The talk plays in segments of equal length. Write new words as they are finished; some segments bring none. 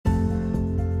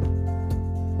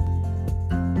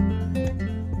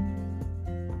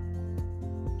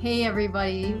Hey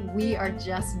everybody, we are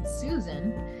Jess and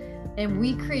Susan, and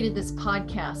we created this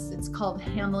podcast. It's called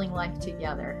Handling Life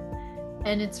Together,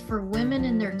 and it's for women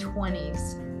in their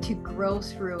 20s to grow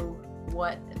through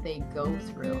what they go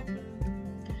through.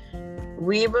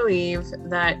 We believe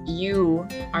that you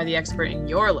are the expert in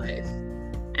your life,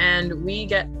 and we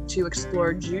get to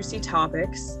explore juicy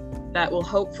topics that will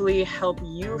hopefully help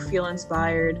you feel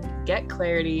inspired, get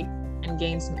clarity, and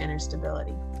gain some inner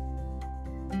stability.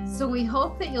 So we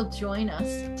hope that you'll join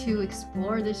us to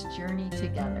explore this journey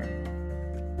together.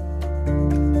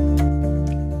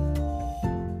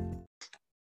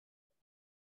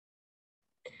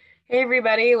 Hey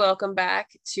everybody, welcome back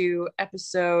to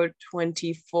episode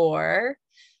 24.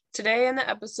 Today in the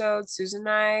episode, Susan and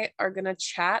I are going to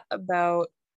chat about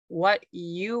what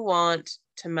you want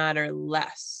to matter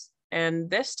less. And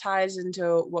this ties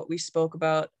into what we spoke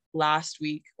about last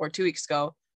week or 2 weeks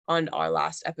ago on our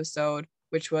last episode,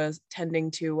 which was tending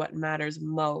to what matters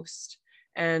most.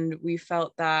 And we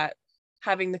felt that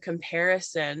having the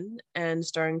comparison and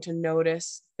starting to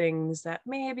notice things that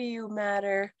maybe you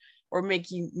matter or make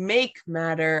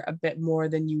matter a bit more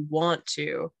than you want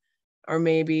to, or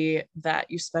maybe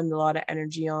that you spend a lot of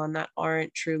energy on that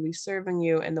aren't truly serving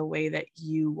you in the way that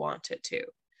you want it to.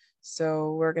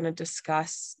 So we're going to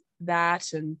discuss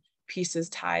that and pieces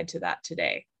tied to that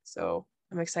today. So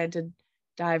I'm excited to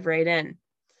dive right in.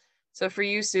 So for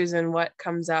you, Susan, what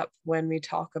comes up when we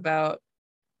talk about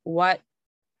what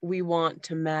we want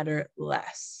to matter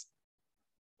less?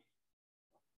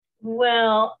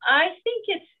 Well, I think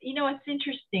it's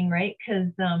interesting, right?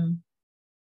 Because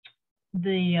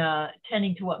the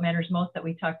tending to what matters most that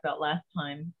we talked about last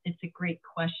time, it's a great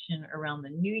question around the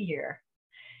new year.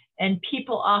 And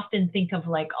people often think of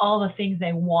like all the things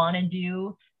they want to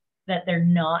do that they're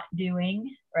not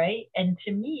doing, right? And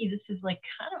to me, this is like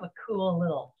kind of a cool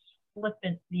little flip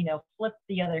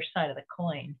the other side of the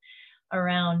coin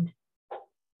around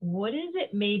what is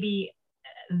it maybe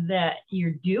that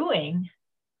you're doing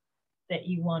that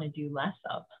you want to do less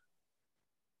of.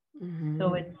 Mm-hmm.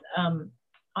 So it's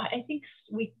I think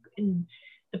we in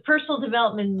the personal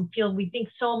development field, we think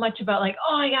so much about like,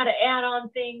 oh, I got to add on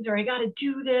things, or I got to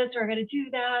do this, or I got to do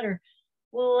that, or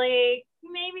well, like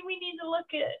maybe we need to look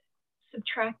at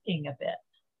subtracting a bit.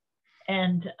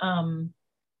 And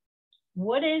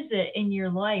what is it in your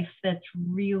life that's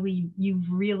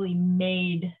you've really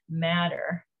made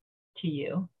matter to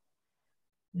you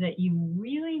that you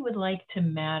really would like to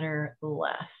matter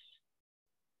less?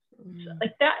 So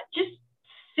like that, just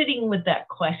sitting with that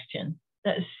question,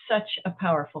 that is such a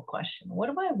powerful question.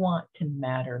 What do I want to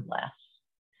matter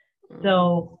less?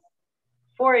 So,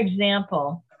 for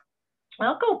example,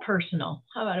 I'll go personal.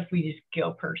 How about if we just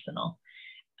go personal?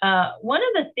 One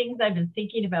of the things I've been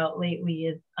thinking about lately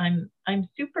is I'm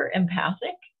super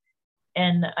empathic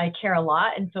and I care a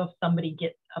lot. And so if somebody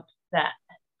gets upset,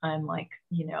 I'm like,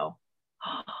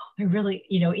 I really,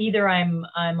 either I'm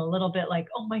a little bit like,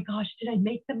 oh my gosh, did I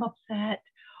make them upset?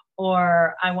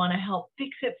 Or I want to help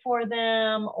fix it for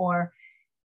them.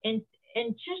 And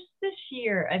just this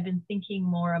year, I've been thinking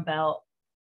more about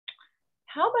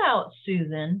how about,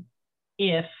 Susan,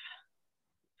 if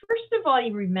first of all,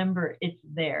 you remember it's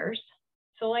theirs.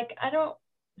 So like,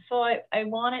 I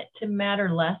want it to matter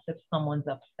less if someone's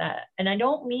upset. And I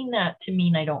don't mean that to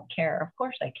mean I don't care. Of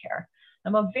course I care.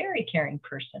 I'm a very caring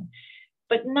person,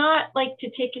 but not like to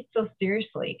take it so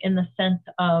seriously in the sense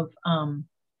of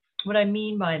what I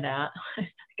mean by that, I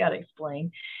got to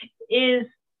explain, is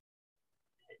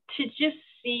to just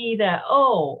see that,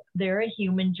 oh, they're a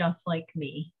human just like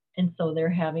me. And so they're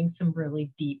having some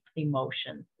really deep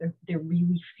emotions. They're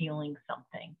really feeling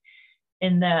something,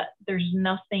 and that there's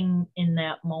nothing in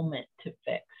that moment to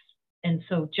fix. And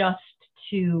so just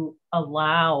to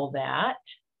allow that,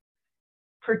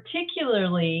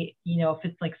 particularly, if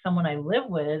it's like someone I live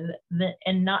with,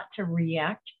 and not to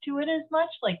react to it as much,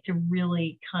 like to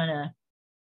really kind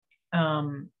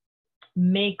of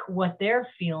make what they're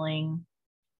feeling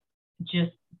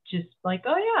just like,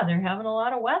 oh yeah, they're having a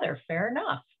lot of weather, fair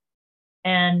enough.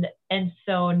 And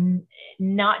so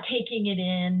not taking it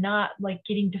in, not like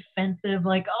getting defensive,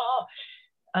 like,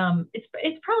 oh,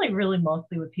 it's probably really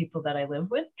mostly with people that I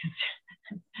live with,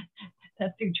 because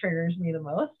that's who triggers me the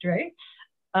most, right?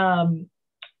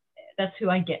 That's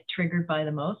who I get triggered by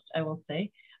the most, I will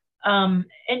say. And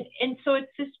so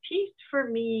it's this piece for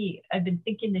me, I've been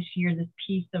thinking this year, this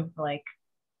piece of like,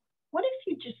 what if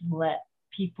you just let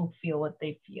people feel what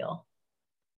they feel?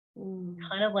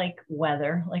 Kind of like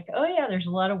weather, like, oh yeah, there's a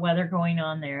lot of weather going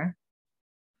on there.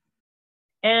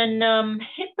 And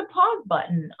hit the pause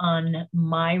button on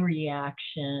my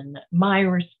reaction, my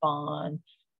response,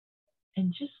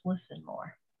 and just listen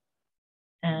more.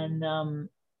 And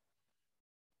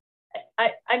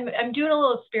I'm doing a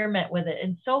little experiment with it.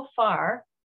 And so far,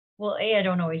 well, I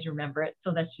don't always remember it.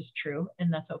 So that's just true.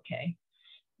 And that's okay.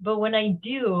 But when I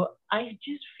do, I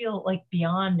just feel like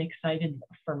beyond excited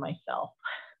for myself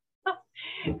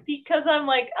because I'm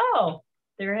like, oh,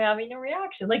 they're having a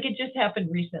reaction. Like it just happened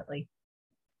recently.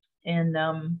 And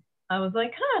I was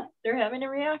like, they're having a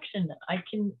reaction. I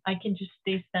can just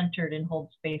stay centered and hold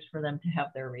space for them to have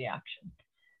their reaction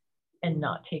and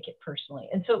not take it personally.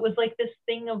 And so it was like this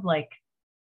thing of like,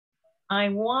 I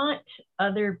want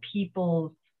other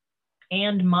people's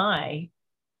and my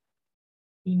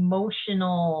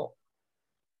emotional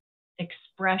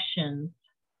expressions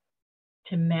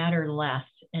to matter less.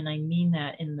 And I mean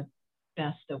that in the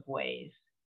best of ways.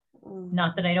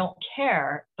 Not that I don't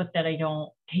care, but that I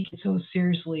don't take it so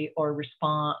seriously or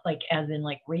respond, like as in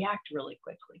like react really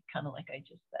quickly, kind of like I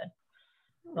just said.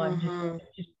 So I'm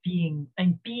just being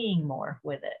more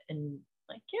with it and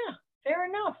like, yeah, fair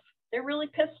enough. They're really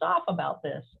pissed off about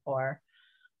this, or,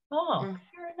 oh,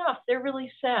 fair enough. They're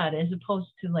really sad, as opposed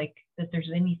to like that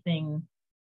there's anything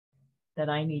that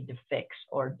I need to fix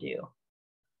or do.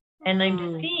 And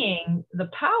I'm seeing the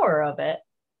power of it,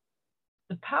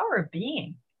 the power of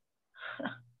being.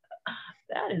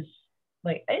 That is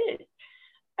like, I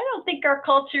don't think our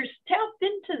culture's tapped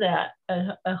into that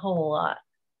a whole lot.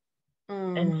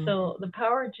 And so the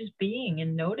of just being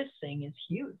and noticing is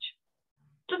huge.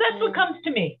 So that's what comes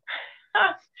to me.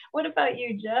 What about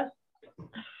you, Jess?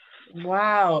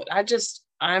 Wow.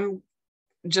 I'm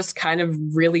just kind of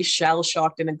really shell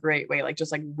shocked in a great way, like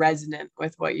just like resonant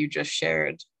with what you just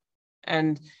shared.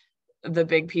 And the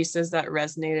big pieces that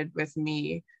resonated with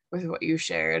me with what you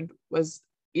shared was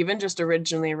even just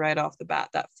originally right off the bat,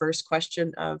 that first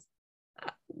question of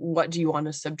what do you want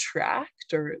to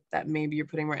subtract, or that maybe you're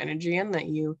putting more energy in, that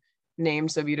you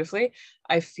named so beautifully.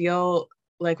 I feel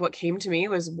like what came to me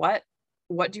was what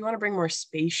do you want to bring more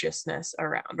spaciousness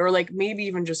around, or like maybe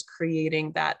even just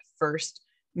creating that first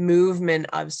movement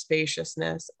of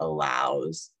spaciousness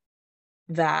allows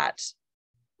that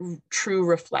true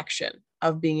reflection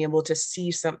of being able to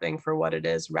see something for what it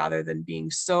is, rather than being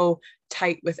so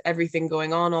tight with everything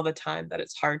going on all the time that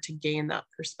it's hard to gain that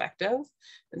perspective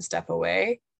and step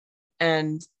away.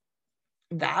 And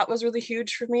that was really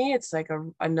huge for me. It's like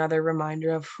another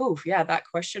reminder of, yeah, that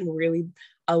question really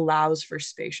allows for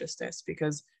spaciousness,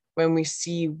 because when we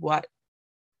see what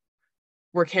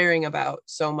we're caring about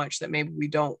so much that maybe we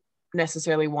don't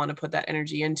necessarily want to put that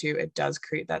energy into, it does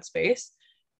create that space.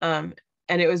 And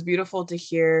it was beautiful to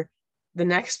hear the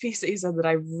next piece that you said that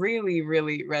I really,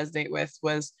 really resonate with,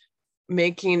 was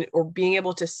making or being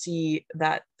able to see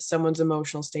that someone's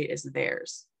emotional state is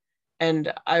theirs.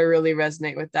 And I really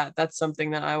resonate with that. That's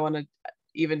something that I want to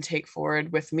even take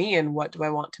forward with me. And what do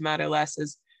I want to matter less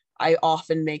is I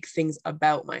often make things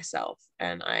about myself,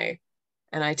 and I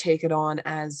take it on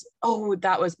as, oh,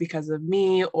 that was because of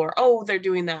me, or, oh, they're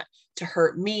doing that to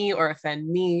hurt me or offend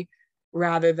me,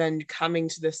 rather than coming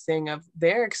to this thing of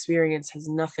their experience has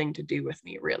nothing to do with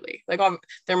me, really. Like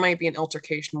there might be an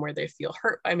altercation where they feel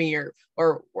hurt by me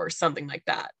or something like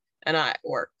that,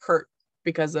 or hurt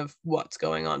because of what's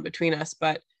going on between us.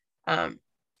 But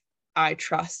I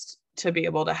trust to be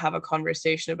able to have a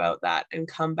conversation about that and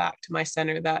come back to my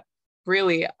center, that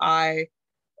really I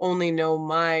only know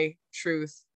my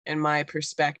truth and my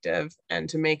perspective, and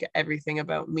to make everything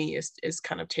about me is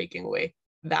kind of taking away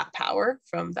that power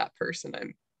from that person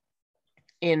I'm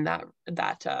in that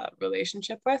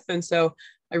relationship with. And so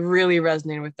I really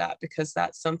resonate with that, because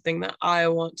that's something that I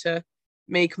want to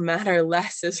make matter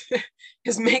less, is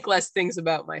make less things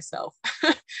about myself.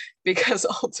 Because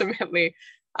ultimately,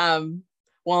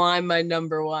 while I'm my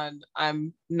number one,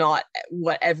 I'm not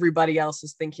what everybody else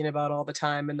is thinking about all the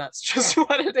time. And that's just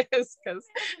what it is. Because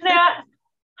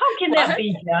how can that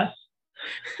be, Jess?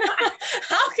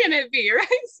 How can it be, right,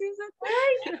 Susan?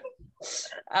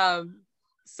 Right.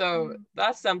 So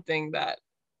that's something that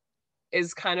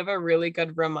is kind of a really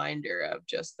good reminder of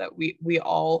just that we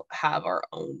all have our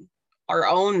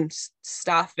own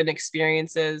stuff and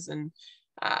experiences and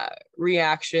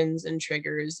reactions and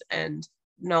triggers, and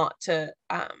not to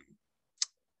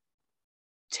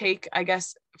take, I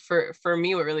guess for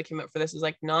me, what really came up for this is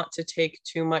like not to take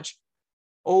too much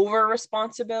over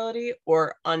responsibility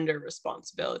or under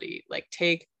responsibility. Like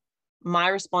take my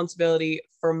responsibility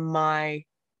for my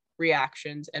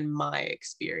reactions and my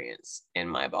experience in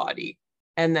my body,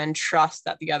 and then trust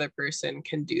that the other person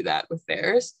can do that with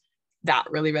theirs. That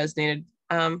really resonated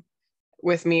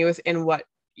with me within what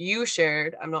you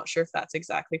shared. I'm not sure if that's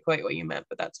exactly quite what you meant,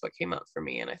 but that's what came up for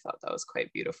me, and I thought that was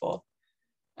quite beautiful.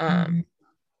 And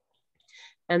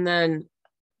then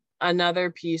another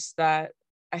piece that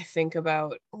I think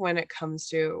about when it comes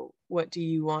to what do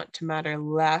you want to matter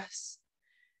less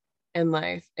in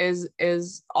life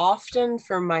is often,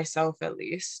 for myself at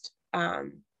least,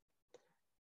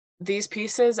 these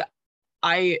pieces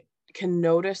I can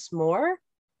notice more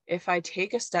if I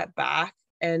take a step back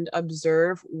and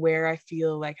observe where I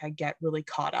feel like I get really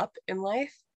caught up in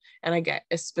life. And I get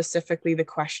specifically the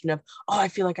question of, oh, I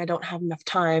feel like I don't have enough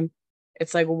time.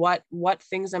 It's like, what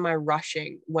things am I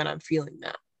rushing when I'm feeling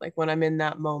that? Like when I'm in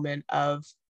that moment of,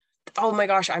 oh my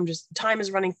gosh, time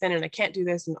is running thin and I can't do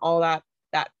this, and all that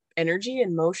energy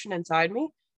and motion inside me,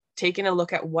 taking a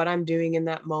look at what I'm doing in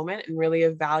that moment and really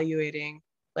evaluating,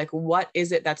 like, what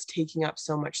is it that's taking up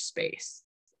so much space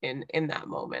in that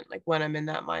moment. Like when I'm in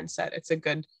that mindset, it's a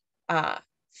good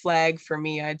flag for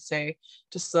me, I'd say,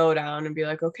 to slow down and be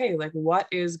like, okay, like what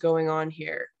is going on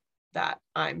here that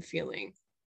I'm feeling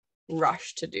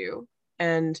rushed to do?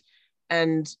 And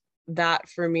that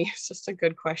for me is just a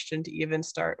good question to even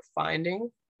start finding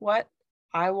what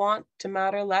I want to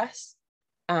matter less.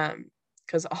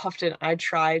 Because often I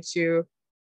try to,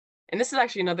 and this is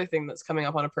actually another thing that's coming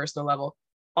up on a personal level.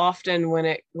 Often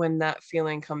when that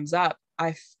feeling comes up,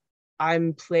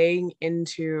 I'm playing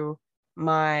into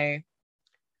my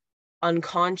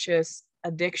unconscious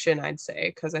addiction, I'd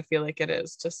say, because I feel like it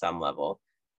is to some level,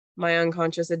 my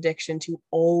unconscious addiction to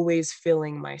always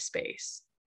filling my space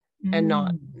and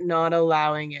not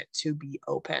allowing it to be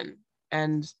open.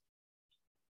 And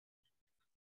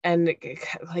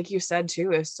like you said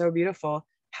too, is so beautiful,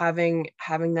 having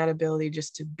that ability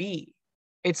just to be.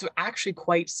 It's actually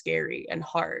quite scary and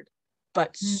hard,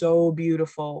 but so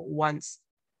beautiful once,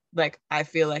 like, I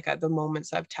feel like at the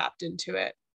moments I've tapped into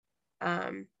it,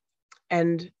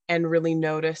 and really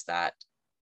notice that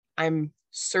I'm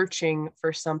searching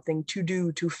for something to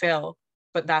do to fill,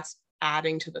 but that's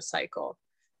adding to the cycle.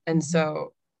 And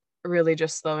so really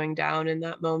just slowing down in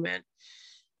that moment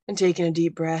and taking a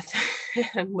deep breath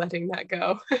and letting that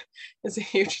go is a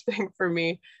huge thing for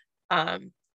me.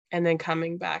 And then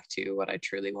coming back to what I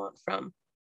truly want from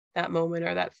that moment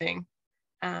or that thing.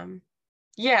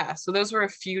 Yeah, so those were a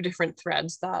few different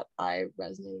threads that I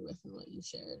resonated with in what you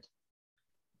shared.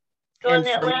 So on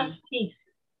that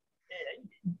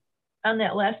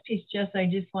last piece, Jess, I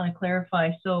just want to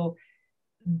clarify. So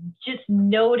just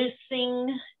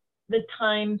noticing the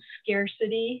time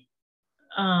scarcity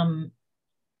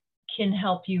can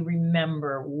help you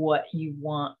remember what you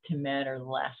want to matter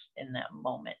less in that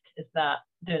moment.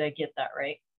 Did I get that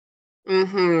right?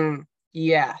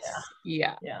 Yes.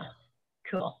 Yeah.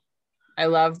 Cool. I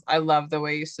love the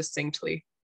way you succinctly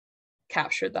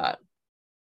captured that.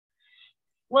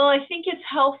 Well, I think it's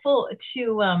helpful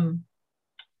to,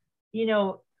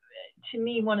 to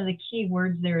me, one of the key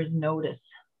words there is notice.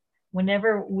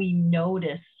 Whenever we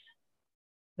notice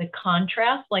the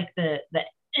contrast, like the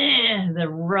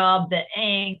rub, the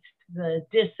angst, the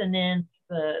dissonance,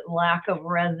 the lack of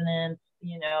resonance,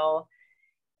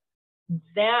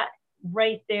 that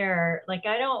right there, like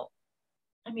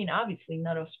obviously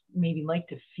none of us maybe like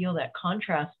to feel that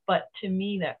contrast, but to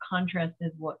me, that contrast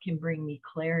is what can bring me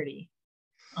clarity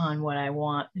on what I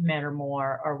want to matter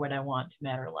more or what I want to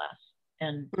matter less.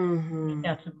 And I think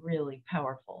that's a really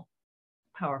powerful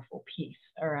piece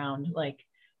around, like,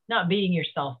 not beating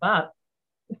yourself up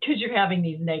because you're having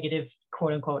these negative,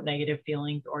 quote unquote, negative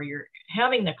feelings, or you're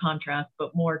having the contrast,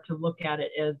 but more to look at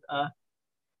it as a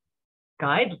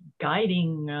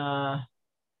guiding, I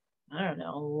don't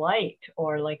know, light,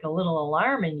 or like a little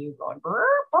alarm in you going, burp,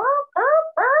 burp, burp,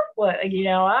 burp. What,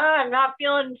 I'm not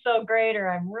feeling so great, or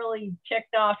I'm really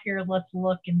ticked off here. Let's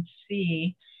look and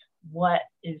see what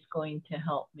is going to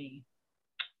help me.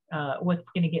 What's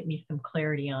going to get me some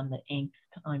clarity on the angst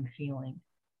I'm feeling.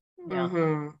 Yeah.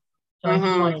 So I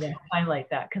just wanted to highlight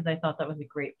that because I thought that was a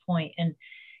great point. And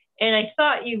I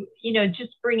thought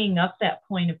just bringing up that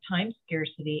point of time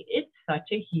scarcity, it's such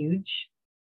a huge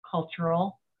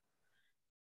cultural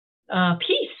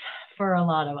piece for a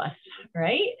lot of us,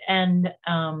 right? And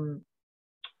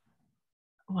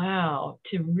wow,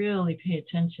 to really pay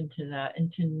attention to that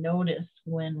and to notice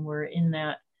when we're in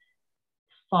that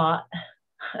thought,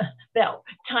 that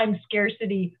time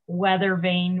scarcity weather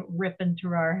vane ripping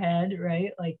through our head,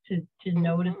 right? Like to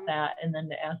notice that, and then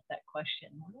to ask that question,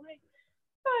 what do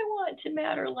I want to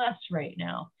matter less right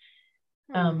now?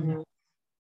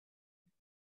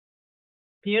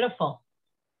 Beautiful.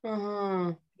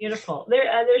 Beautiful.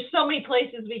 There's so many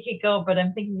places we could go, but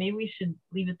I'm thinking maybe we should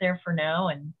leave it there for now.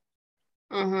 And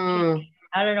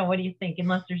I don't know, what do you think?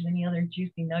 Unless there's any other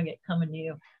juicy nugget coming to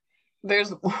you.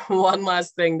 There's one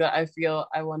last thing that I feel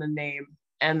I want to name,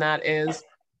 and that is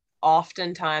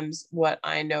oftentimes what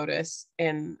I notice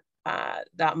in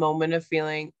that moment of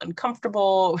feeling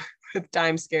uncomfortable with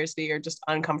time scarcity or just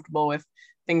uncomfortable with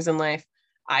things in life,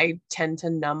 I tend to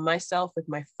numb myself with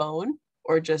my phone,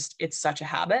 or just it's such a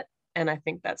habit. And I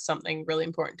think that's something really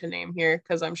important to name here,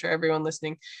 because I'm sure everyone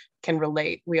listening can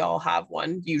relate. We all have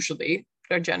one, usually,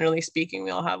 or generally speaking,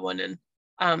 we all have one in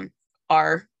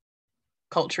our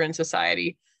culture and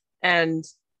society. And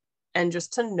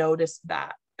just to notice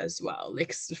that as well.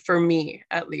 Like for me,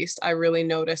 at least, I really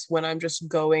notice when I'm just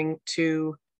going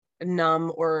to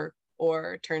numb or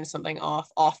turn something off.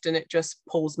 Often it just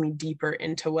pulls me deeper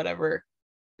into whatever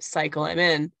cycle I'm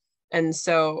in. And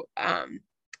so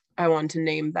I want to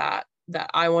name that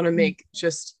I want to make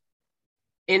just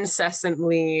incessant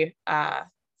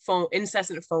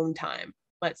phone time,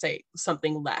 let's say,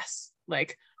 something less.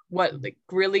 Like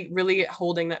really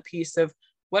holding that piece of,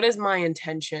 what is my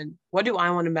intention? What do I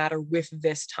want to matter with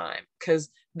this time? Because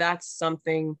that's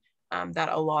something that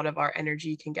a lot of our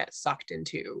energy can get sucked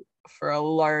into for a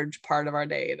large part of our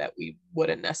day that we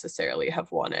wouldn't necessarily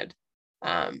have wanted.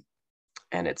 And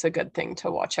it's a good thing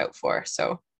to watch out for.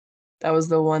 So that was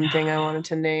the one thing I wanted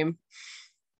to name.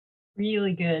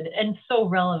 Really good, and so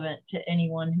relevant to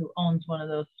anyone who owns one of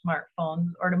those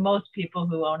smartphones, or to most people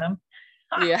who own them.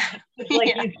 Yeah.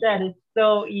 Like you said, it's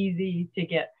so easy to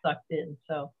get sucked in.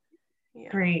 So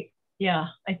great. Yeah,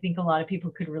 I think a lot of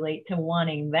people could relate to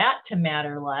wanting that to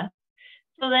matter less.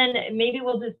 So then maybe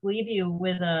we'll just leave you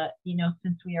with a,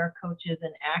 since we are coaches,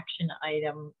 an action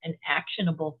item, an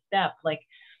actionable step, like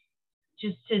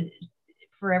just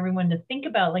for everyone to think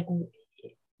about, like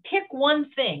pick one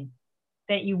thing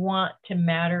that you want to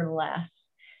matter less,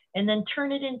 and then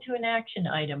turn it into an action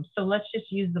item. So let's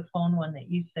just use the phone one that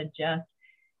you said, Jess.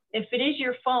 If it is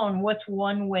your phone, what's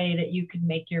one way that you could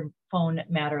make your phone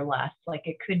matter less? Like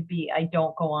it could be, I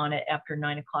don't go on it after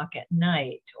 9 o'clock at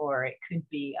night, or it could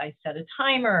be, I set a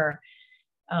timer.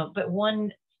 But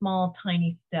one small,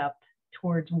 tiny step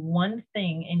towards one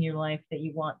thing in your life that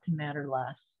you want to matter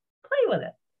less. Play with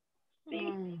it. See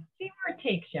where it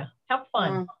takes you. Have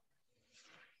fun.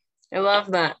 I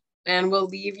love that. And we'll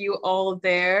leave you all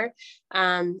there.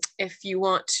 If you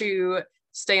want to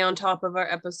stay on top of our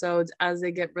episodes as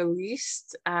they get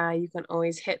released, you can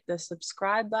always hit the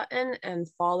subscribe button and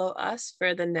follow us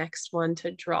for the next one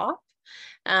to drop.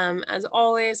 As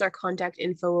always, our contact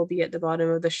info will be at the bottom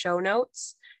of the show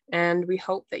notes. And we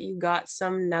hope that you got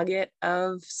some nugget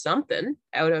of something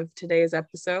out of today's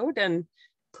episode, and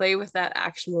play with that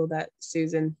actionable that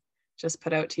Susan just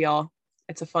put out to y'all.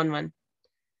 It's a fun one.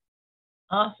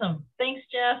 Awesome. Thanks,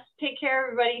 Jess. Take care,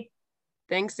 everybody.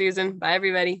 Thanks, Susan. Bye,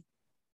 everybody.